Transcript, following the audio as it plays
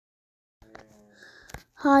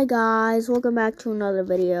Hi guys, welcome back to another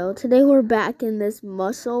video. Today we're back in this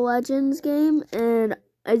Muscle Legends game, and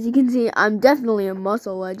as you can see, I'm definitely a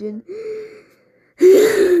Muscle Legend.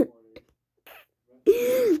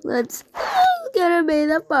 Let's gonna be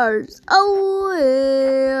the first. Oh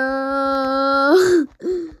yeah.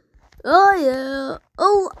 Oh yeah.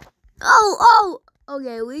 Oh.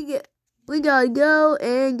 Okay, we gotta go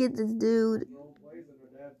and get this dude.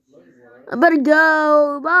 I better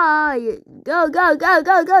go. Bye. Go.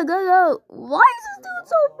 Why is this dude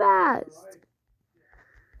so fast?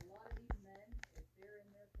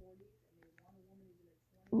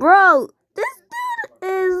 Bro, this dude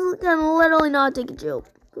is gonna literally not take a joke.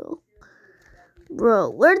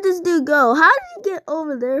 Bro, where did this dude go? How did he get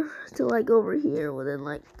over there to like over here within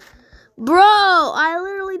like... Bro, I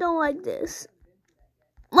literally don't like this.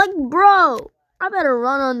 Like, bro, I better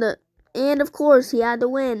run on the... And of course, he had to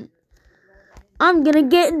win. I'm gonna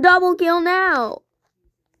get double kill now.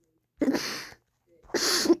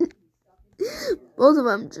 Both of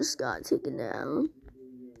them just got taken down.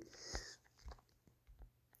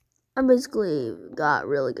 I basically got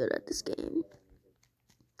really good at this game.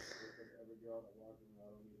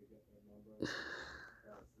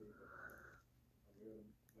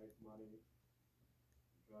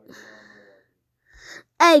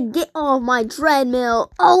 Hey, get off my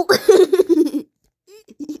treadmill. Oh.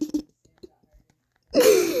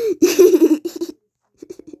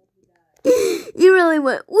 You really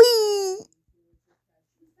went wee.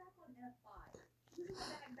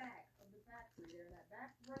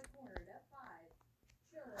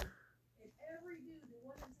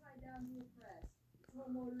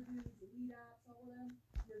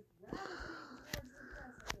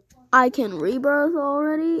 I can rebirth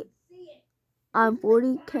already. I'm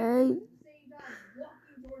 40k.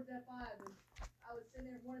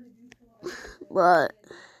 But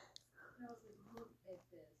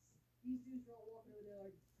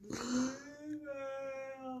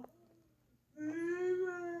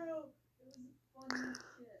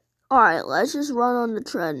alright, let's just run on the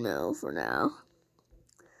treadmill for now.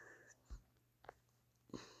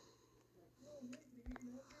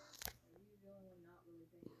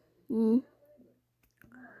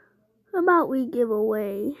 How about we give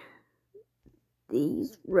away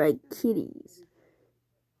these red kitties?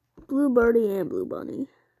 Blue Birdie and Blue Bunny.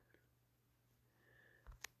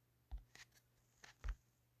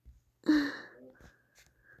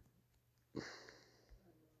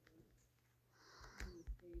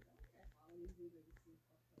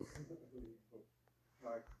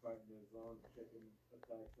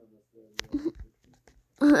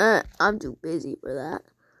 I'm too busy for that.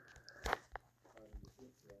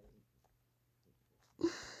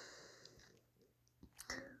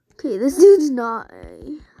 Okay, this dude's not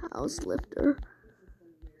a house lifter,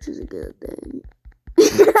 which is a good thing.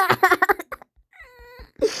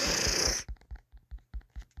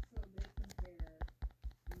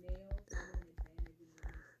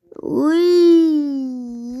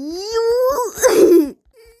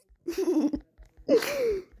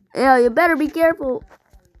 Yeah, you better be careful.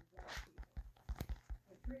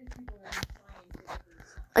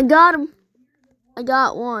 I got him. I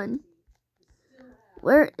got one.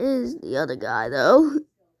 Where is the other guy, though?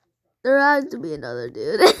 There has to be another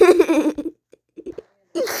dude.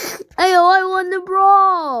 Hey, I won the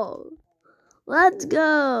brawl. Let's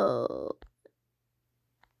go.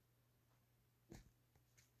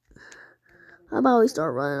 How about we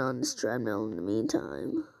start running on this treadmill in the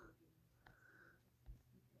meantime?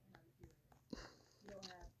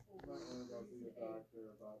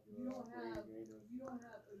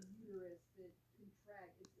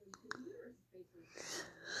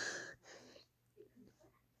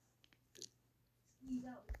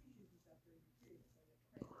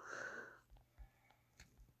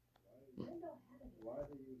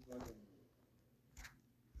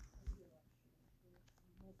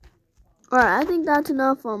 Alright, I think that's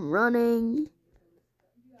enough. I'm running.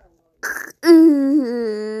 Boom!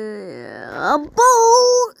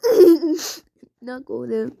 Knuckle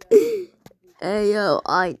him. Hey yo,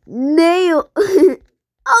 I nailed.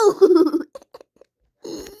 Oh!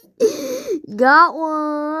 Got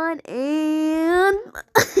one, and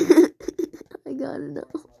I got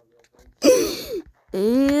enough.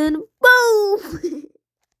 And boom!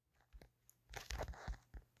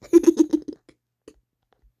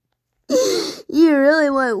 You really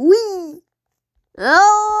went wee.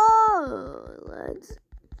 Oh, let's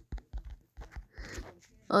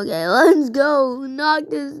go knock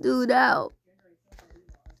this dude out.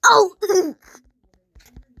 Oh.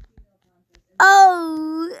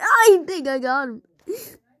 Oh, I think I got him.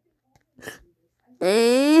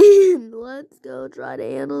 And let's let's go try to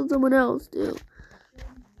handle someone else too.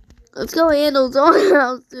 Let's go handle someone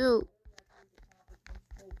else too.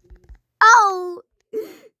 Oh,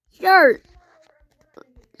 sure.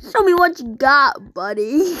 Show me what you got,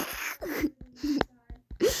 buddy.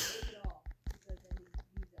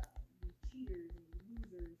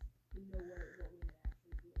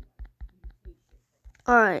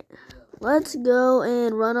 Alright, let's go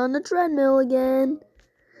and run on the treadmill again.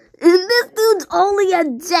 And this dude's only a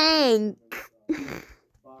tank.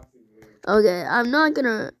 Okay, I'm not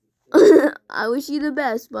gonna... I wish you the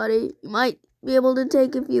best, buddy. You might be able to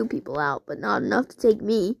take a few people out, but not enough to take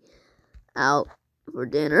me out for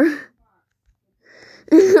dinner.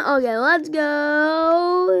 Okay, let's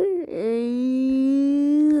go.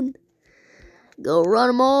 And go run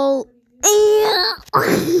them all.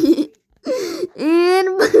 And... And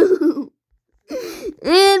boom!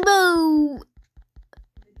 And boom!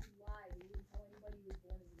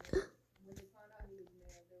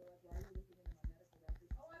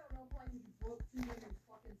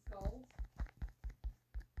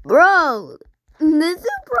 Bro! This dude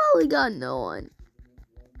probably got no one.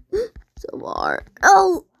 So far.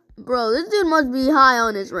 Oh! Bro, this dude must be high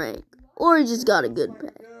on his rank. Or he just got a good pay.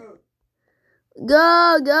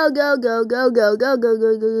 Go, go, go, go, go, go, go, go,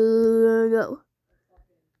 go, go, go.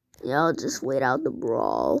 Yeah, I'll just wait out the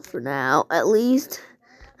brawl for now, at least.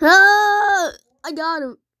 Ah! I got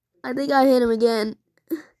him. I think I hit him again.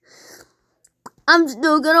 I'm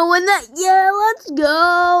still gonna win that. Yeah, let's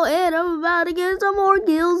go. And I'm about to get some more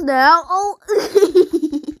kills now. Oh.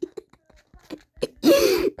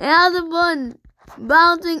 How's the fun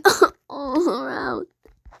bouncing all around?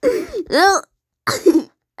 No.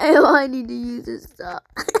 Oh, I need to use this stuff.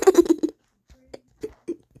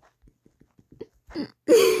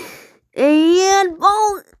 And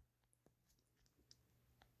boom.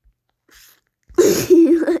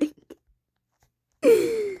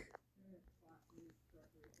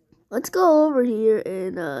 Let's go over here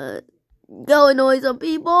and go annoy some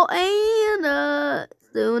people and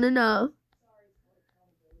soon enough.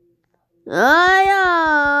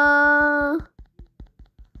 Yeah.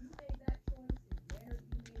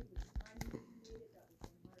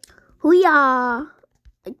 Hoo-yah!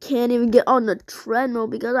 I can't even get on the treadmill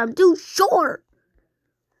because I'm too short.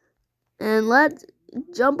 And let's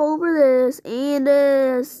jump over this and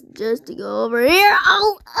this just to go over here.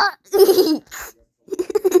 Oh!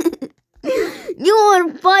 You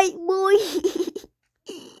want to fight, boy?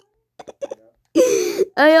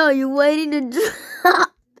 Hey, are you waiting to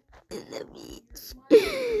drop in the beach?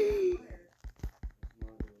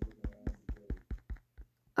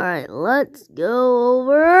 Alright, let's go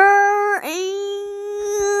over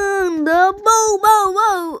and boom, boom,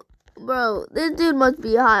 boom. Bro, this dude must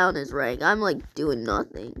be high on his rank. I'm like doing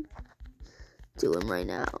nothing to him right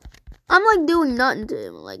now. I'm like doing nothing to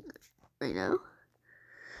him like right now.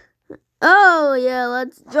 Oh yeah,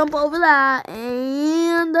 let's jump over that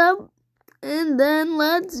and then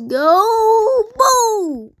let's go.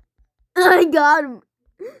 Boom! I got him.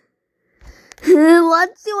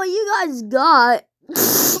 Let's see what you guys got.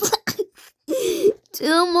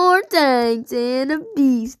 2 more tanks and a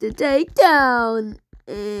beast to take down.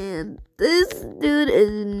 And this dude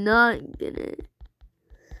is not gonna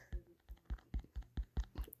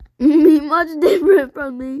be much different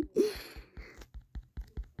from me.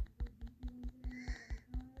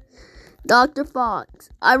 Dr. Fox.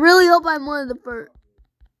 I really hope I'm one of the first.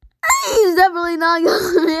 He's definitely not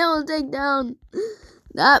gonna be able to take down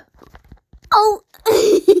that. Oh!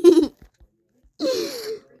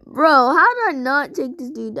 Bro, how did I not take this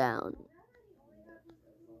dude down?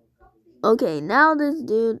 Okay, now this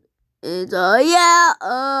dude is, bro,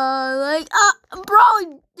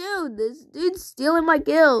 dude, this dude's stealing my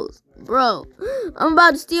kills. Bro, I'm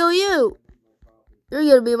about to steal you. You're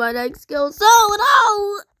gonna be my next kill. So,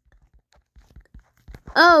 no!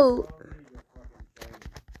 Oh.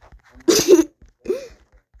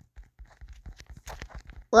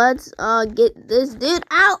 Let's get this dude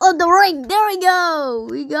out of the ring. There we go.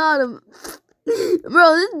 We got him.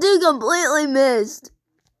 Bro, this dude completely missed.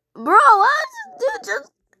 Bro, how does this dude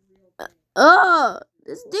just...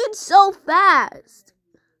 this dude's so fast.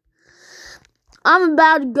 I'm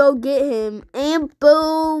about to go get him. And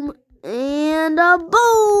boom. And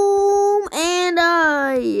boom. And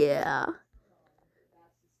yeah.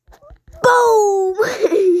 Boom.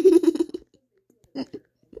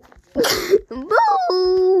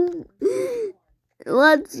 Boom.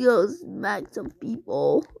 Let's go smack some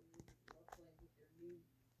people.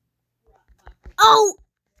 Oh,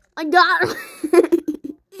 I got him.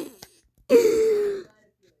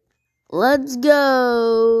 Let's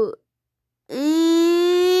go.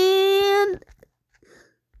 And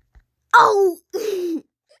Oh!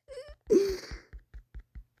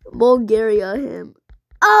 Bulgaria him.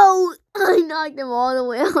 Oh! I knocked him all the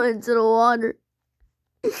way out into the water.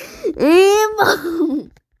 And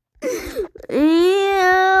boom!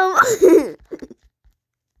 And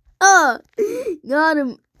got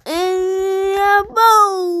him. And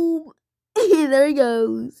boom! There he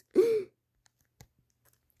goes.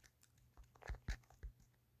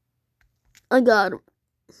 I got him.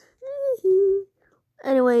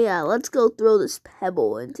 Anyway, yeah, let's go throw this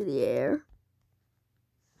pebble into the air.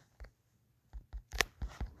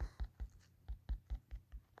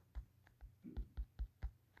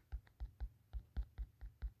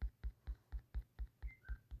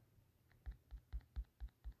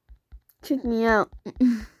 Check me out.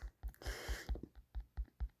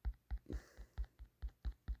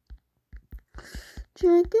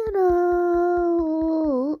 Check it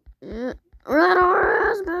out. Yeah. Red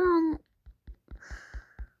husband.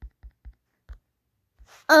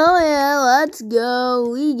 Oh yeah, let's go.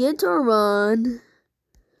 We get to run.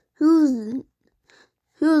 Who's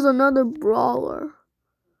another brawler?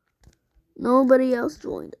 Nobody else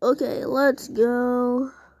joined. Okay, let's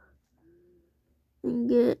go and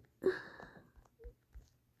get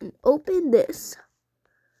and open this.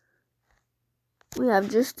 We have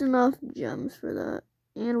just enough gems for that.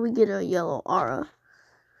 And we get a yellow aura.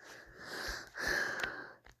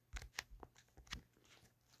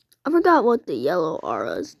 I forgot what the yellow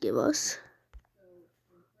auras give us.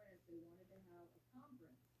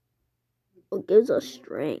 It gives us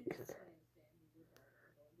strength.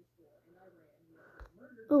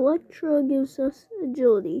 Electro gives us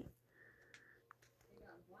agility.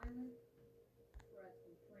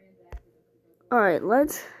 Alright,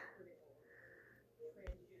 let's...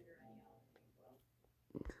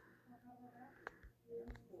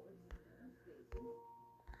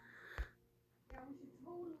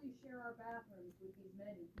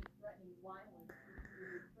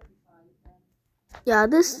 Yeah,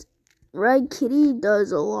 this red kitty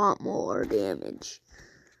does a lot more damage.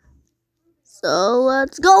 So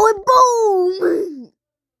let's go and boom!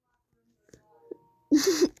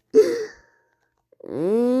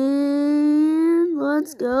 And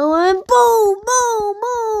let's go and boom, boom,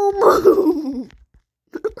 boom, boom!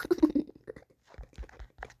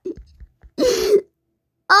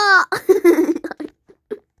 Ah!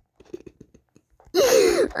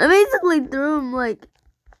 I basically threw him like...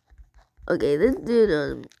 Okay, this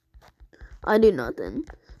dude, I do nothing.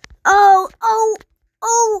 Oh!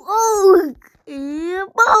 Yeah,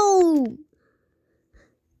 boom!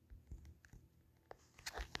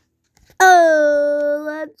 Oh,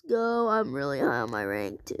 let's go. I'm really high on my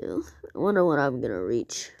rank, too. I wonder what I'm gonna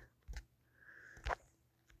reach.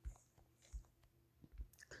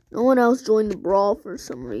 No one else joined the brawl for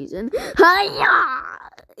some reason. Hiya!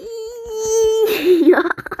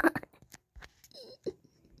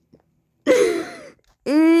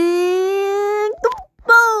 And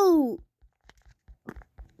boom!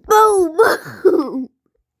 Boom! Boom!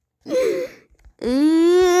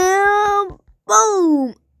 And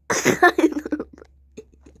boom!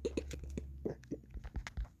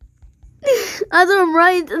 I threw him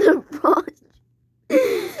right into the front.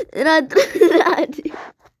 And I threw that,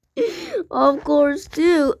 of course,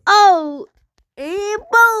 too. Oh! And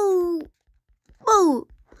boom! Boom!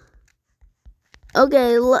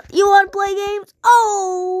 Okay, you want to play games?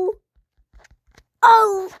 Oh!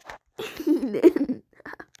 Oh!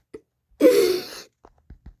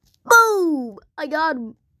 Boom! I got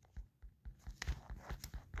him.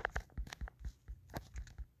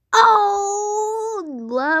 Oh!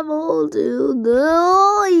 Level to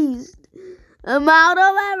the least. I'm out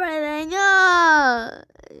of everything.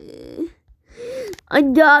 I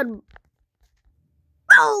got him.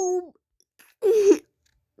 Boom!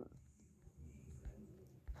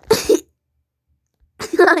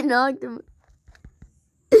 I knocked him.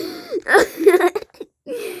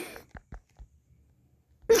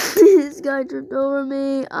 This guy tripped over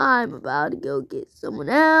me. I'm about to go get someone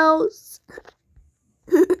else.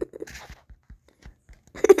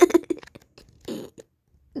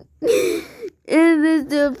 And this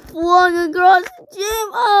dude flung across the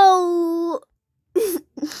gym. Oh!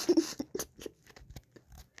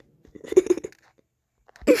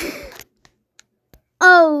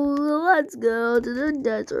 Oh, let's go to the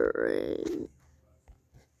desert ring.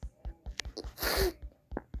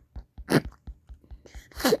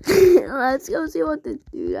 Let's go see what this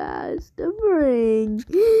dude has to bring.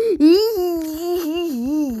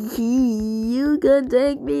 You can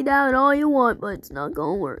take me down all you want, but it's not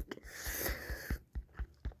gonna work.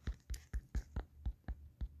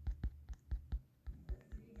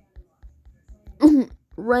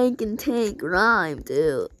 rank and tank rhyme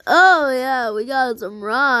too. Oh yeah, we got some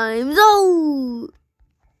rhymes. Oh!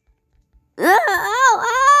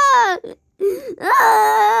 Ah!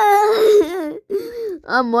 Ah!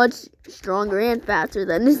 I'm much stronger and faster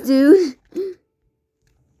than this dude.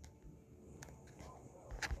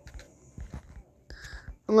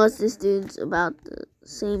 Unless this dude's about the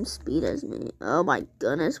same speed as me. Oh my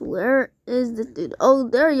goodness, where is this dude? Oh,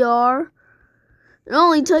 there you are. It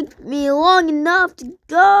only took me long enough to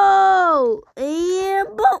go. And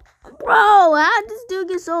boom. Bro, how did this dude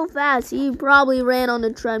get so fast? He probably ran on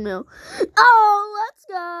the treadmill. Oh, let's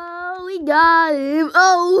go. We got him.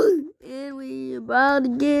 Oh, and we about to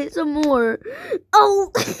get some more.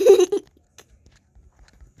 Oh.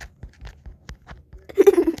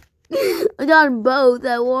 I got them both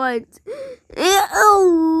at once. And,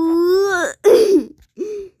 oh.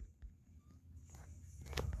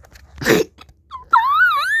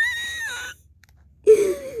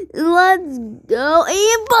 Let's go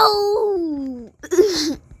and boom!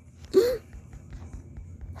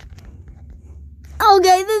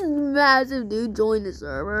 Okay, this massive dude joined the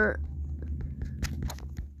server.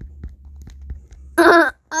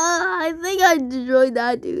 I think I destroyed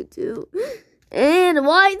that dude too. And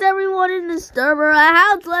why is everyone in the server a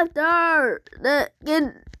house lifter that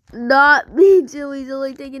can not be too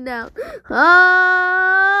easily taken down?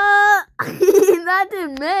 That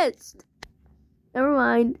dude missed. Never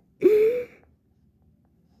mind.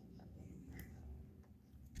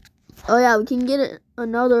 Oh yeah, we can get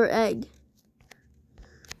another egg.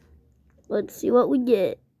 Let's see what we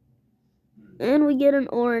get. And we get an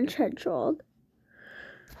orange hedgehog.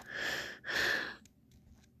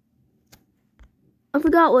 I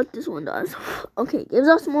forgot what this one does. Okay, gives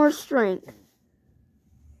us more strength.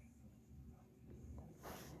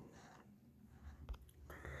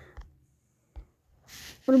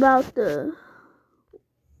 What about the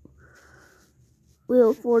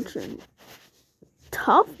Wheel of Fortune?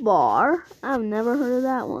 Tough bar? I've never heard of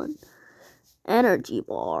that one. Energy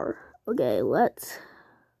bar. Okay, let's...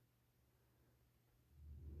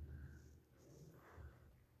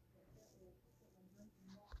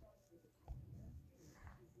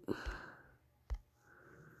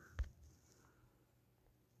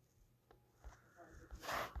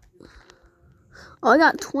 Oh, I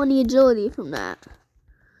got 20 agility from that.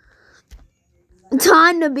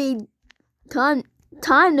 Time to be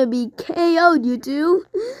KO'd, you two.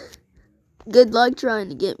 Good luck trying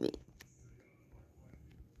to get me.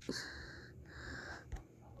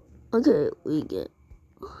 Okay, we get.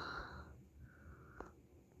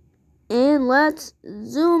 And let's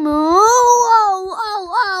zoom. Oh.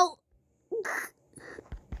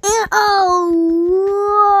 And oh.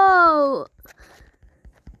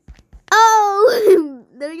 Oh,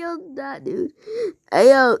 there goes that dude. Hey,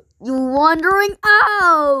 yo, you wandering?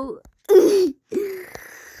 Oh.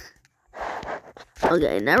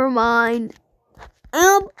 Okay, never mind.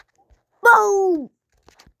 And boom.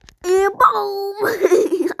 And boom.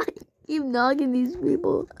 I keep knocking these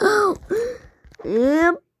people. Oh.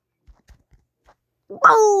 And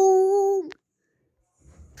boom.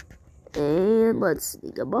 And let's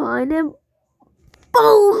sneak up behind him.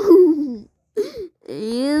 Boom.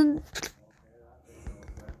 And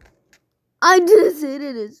I just hit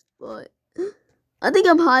in his foot. I think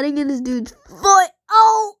I'm hiding in this dude's foot.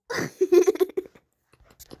 Oh!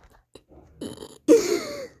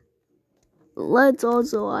 Let's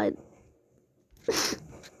also hide.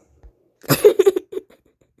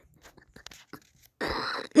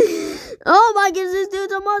 Oh my goodness, this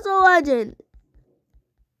dude's a muscle legend.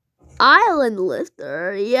 Island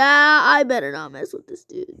lifter. Yeah, I better not mess with this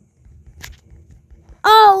dude.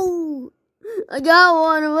 Oh! I got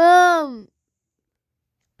one of them.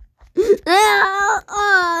 I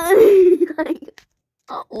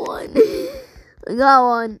got one. I got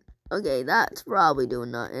one. Okay, that's probably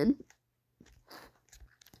doing nothing.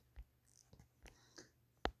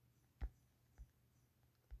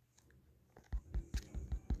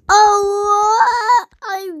 Oh!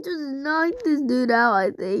 I just knocked this dude out,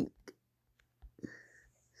 I think.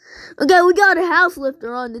 Okay, we got a house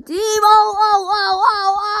lifter on the team. Oh.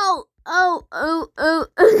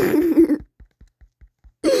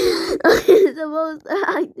 It's the most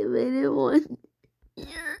activated one.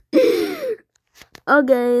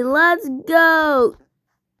 Okay, let's go.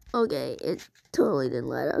 Okay, it totally didn't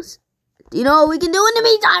let us. Do you know what we can do in the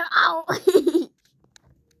meantime? Oh.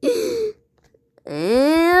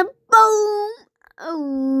 And boom.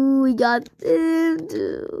 Oh, we got them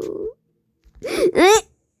too.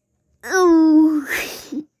 Oh.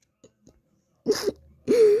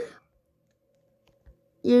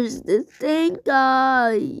 Here's the thing,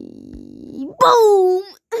 guy. Boom!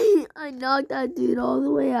 I knocked that dude all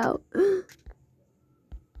the way out.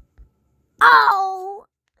 Ow!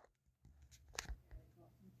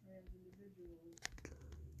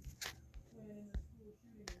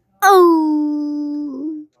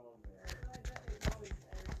 Oh!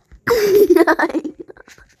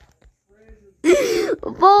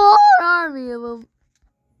 A full army of them.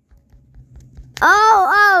 Oh!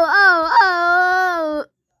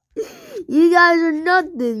 You guys are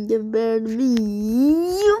nothing compared to me.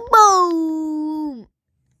 Boom!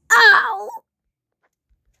 Ow!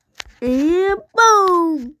 And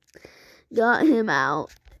boom! Got him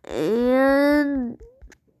out. And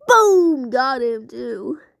boom! Got him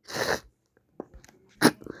too.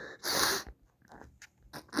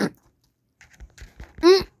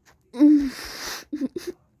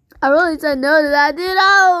 I really said no to that dude.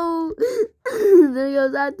 Oh! There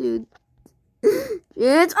goes that dude.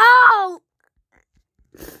 It's oh!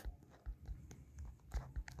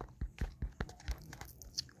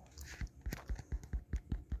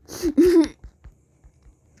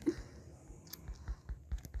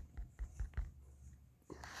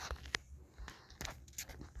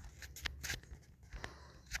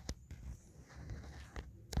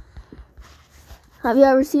 Have you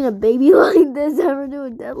ever seen a baby like this ever do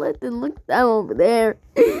a deadlift? And look at them over there.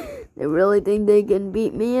 They really think they can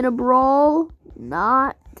beat me in a brawl?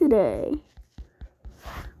 Not today.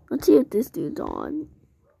 Let's see if this dude's on.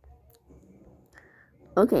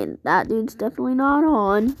 Okay, that dude's definitely not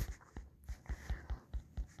on.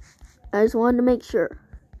 I just wanted to make sure.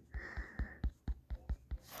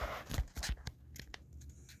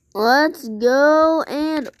 Let's go.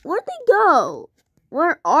 And where'd they go?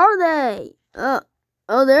 Where are they? Oh,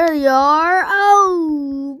 there they are.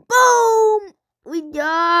 Oh, boom! We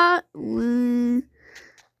got...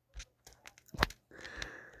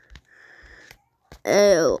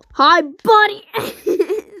 Oh, hi, buddy!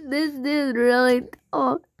 This dude really...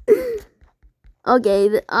 Oh.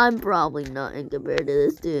 Okay, I'm probably nothing compared to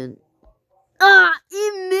this dude. Ah,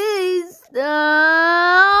 he missed!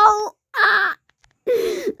 Oh! Ah!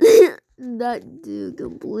 That dude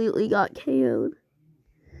completely got KO'd.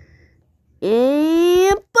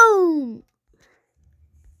 And boom!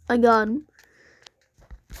 I got him.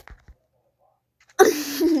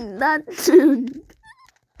 That dude.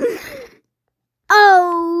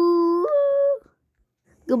 Oh!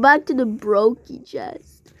 Go back to the brokey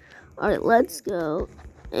chest. Alright, let's go.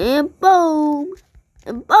 And boom!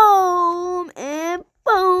 And boom! And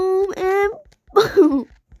boom! And boom!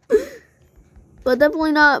 But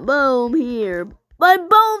definitely not boom here. But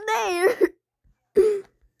boom there!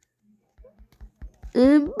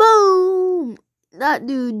 And boom! That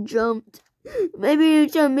dude jumped. Maybe you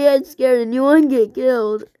shouldn't be as scared and you wouldn't get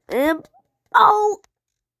killed. And oh!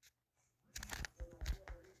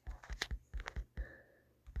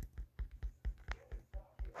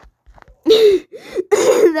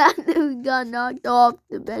 That dude got knocked off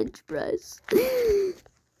the bench press.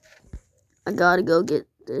 I gotta go get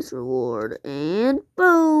this reward. And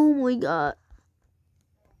boom! We got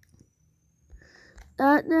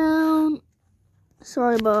that down.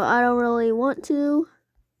 Sorry, but I don't really want to.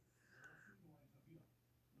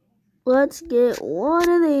 Let's get one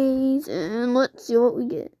of these and let's see what we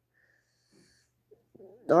get.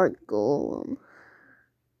 Dark Golem.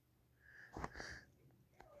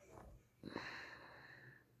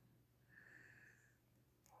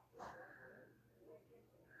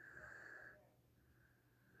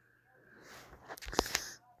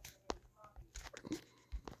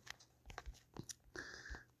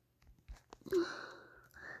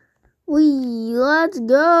 Let's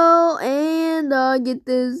go and get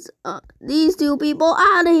these two people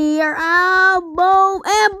out of here. Boom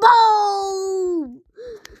and boom.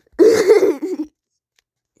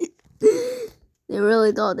 They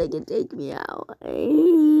really thought they could take me out.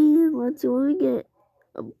 And let's see what we get.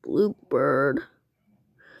 A blue bird.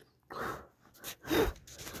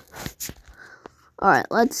 Alright,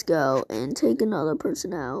 let's go and take another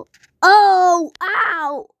person out. Oh!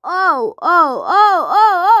 Ow! Oh!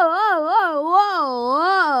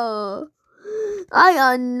 Whoa! I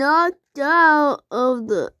got knocked out of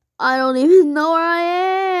the... I don't even know where I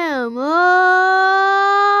am.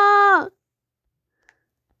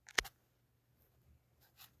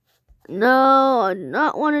 No, I do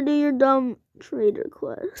not want to do your dumb trader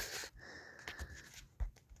quest.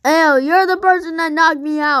 Ew, you're the person that knocked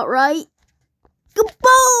me out, right?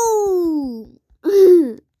 Kaboom!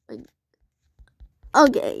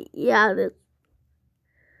 Okay, yeah, this.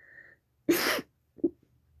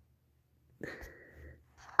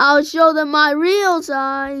 I'll show them my real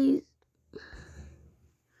size.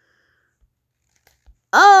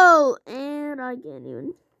 Oh, and I can't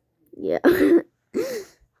even. Yeah.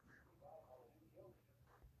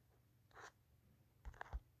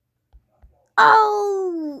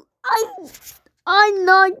 Oh, I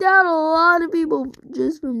knocked out a lot of people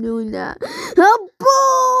just from doing that. Boom!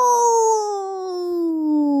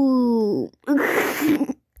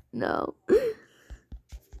 No.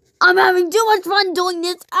 I'm having too much fun doing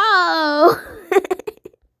this. Oh!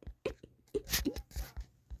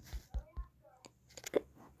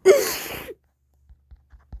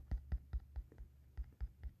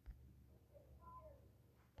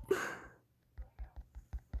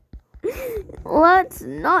 Let's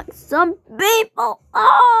knock some people.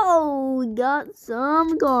 Oh, we got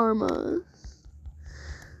some karma.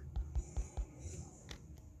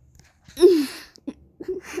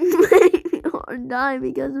 Or die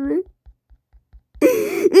because of it.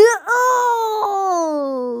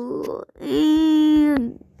 Oh,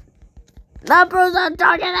 and that person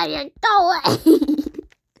talking at you. Go away.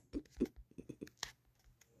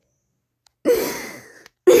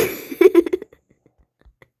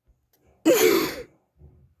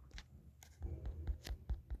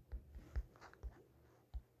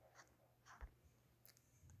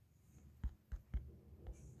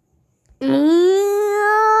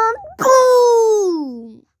 And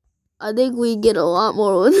boom! I think we get a lot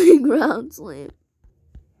more with the ground slam.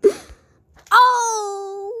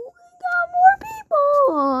 Oh, we got more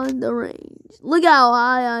people on the range. Look how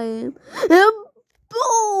high I am. And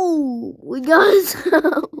boom! We got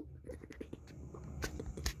some.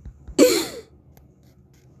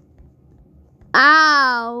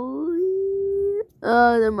 Ow!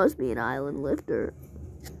 Oh, there must be an island lifter.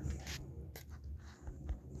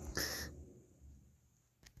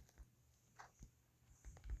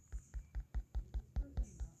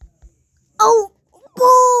 Oh,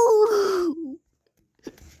 boom!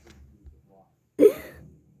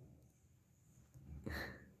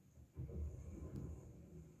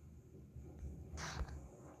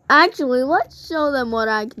 Actually, let's show them what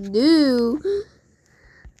I can do.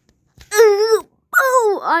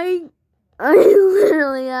 Oh, I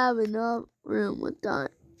literally have enough room with that,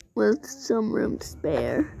 with some room to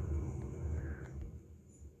spare.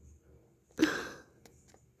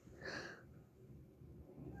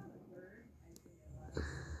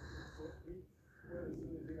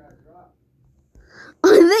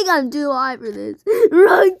 I think I'm too high for this.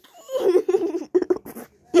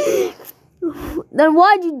 Then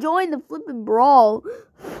why'd you join the flipping brawl?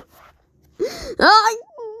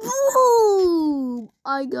 Boom!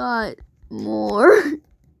 I got more.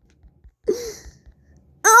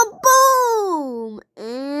 Boom!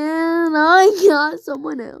 And I got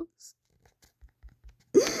someone else.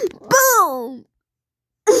 Boom!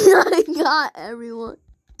 I got everyone.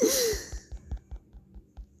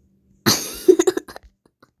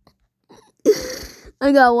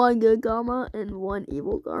 I got one good karma and one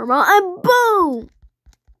evil karma, and boom!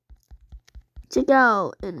 Check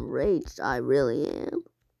out how enraged I really am.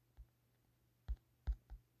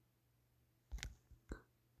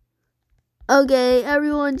 Okay,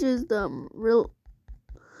 everyone choose the real.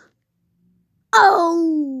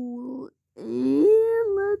 Oh! And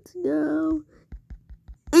let's go.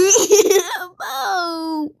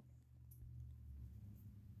 Boom!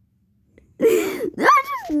 That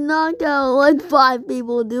just knocked out like 5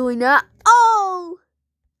 people doing that. Oh!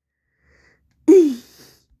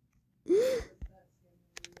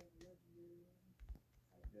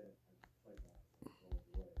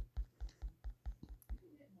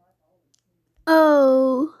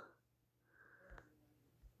 Oh.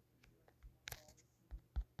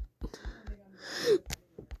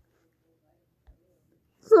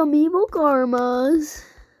 Some evil karmas.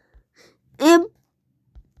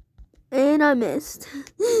 And I missed.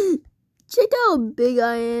 Check out how big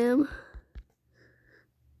I am.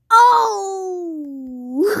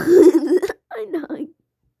 Oh! I know.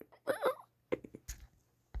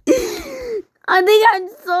 I think I'm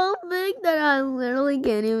so big that I literally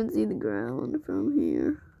can't even see the ground from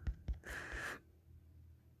here.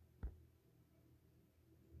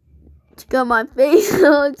 Check out my face.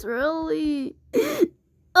 Oh, it's really...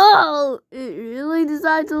 Oh! It really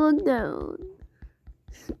decided to look down.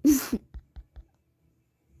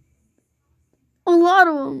 A lot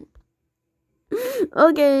of them.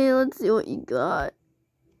 Okay, let's see what you got.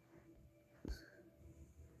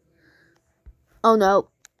 Oh no.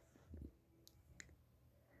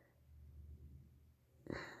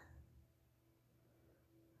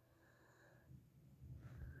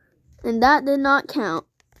 And that did not count.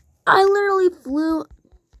 I literally flew.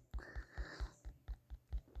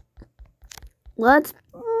 Let's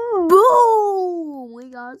boom! We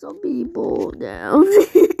got some people down.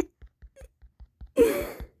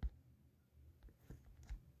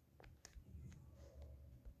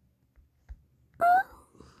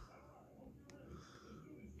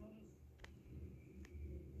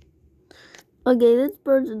 Okay, this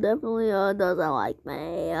person definitely doesn't like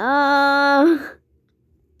me.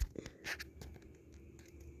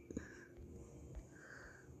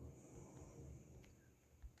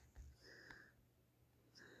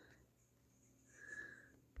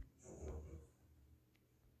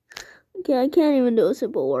 Okay, I can't even do a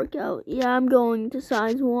simple workout. Yeah, I'm going to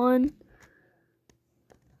size 1.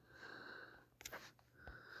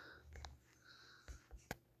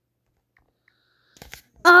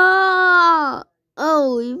 Ah!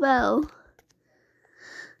 Oh, he fell.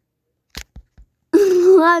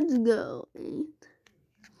 Let's go.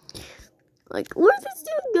 Like, where'd this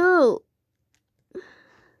dude go?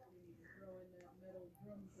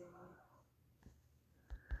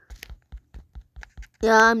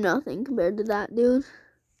 Yeah, I'm nothing compared to that dude.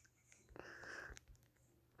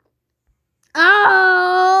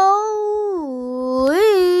 Oh!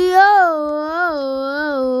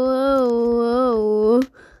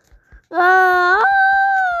 Oh!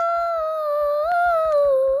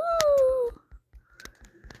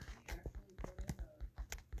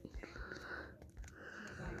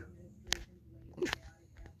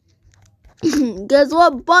 Guess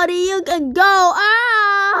what, buddy? You can go.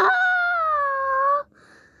 Ah!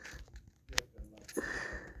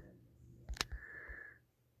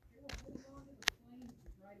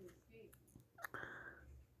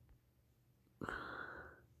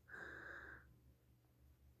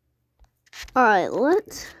 Alright,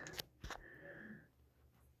 let's...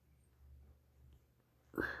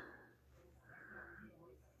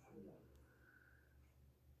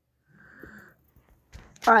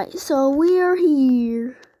 Alright, so we're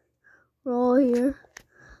here. We're all here.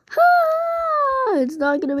 Ah, it's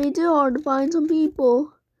not gonna be too hard to find some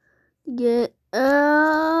people to get...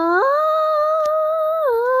 oh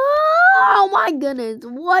my goodness,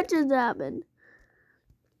 what just happened?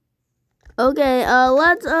 Okay,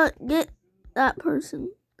 let's get that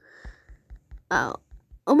person out.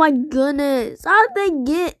 Oh my goodness, how did they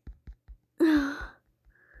get...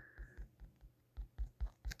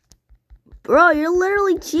 Bro, you're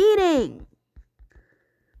literally cheating.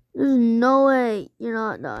 There's no way you're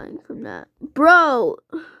not dying from that. Bro!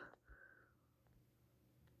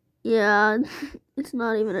 Yeah, it's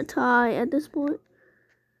not even a tie at this point.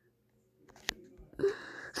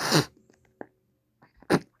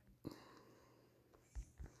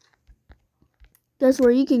 Guess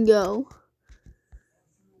where you can go.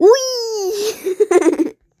 Whee!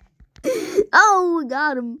 Oh,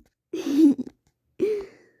 got him.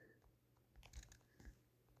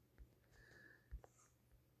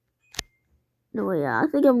 No, yeah, I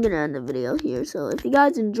think I'm gonna end the video here. So if you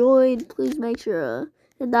guys enjoyed, please make sure to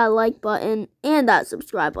hit that like button and that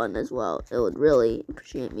subscribe button as well. It would really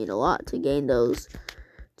appreciate me a lot to gain those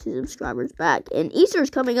 2 subscribers back. And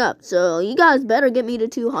Easter's coming up, so you guys better get me to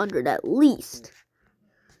 200 at least.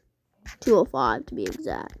 205 to be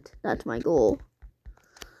exact. That's my goal.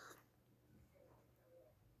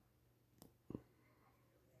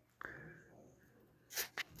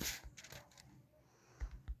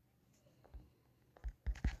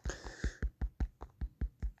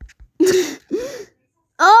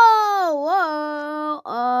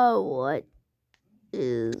 Oh, what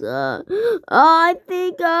is I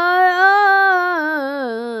think that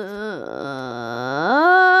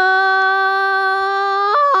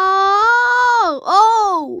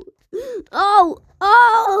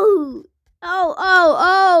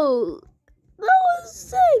was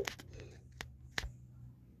sick.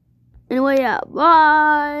 Anyway, yeah,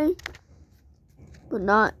 bye. But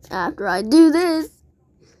not after I do this.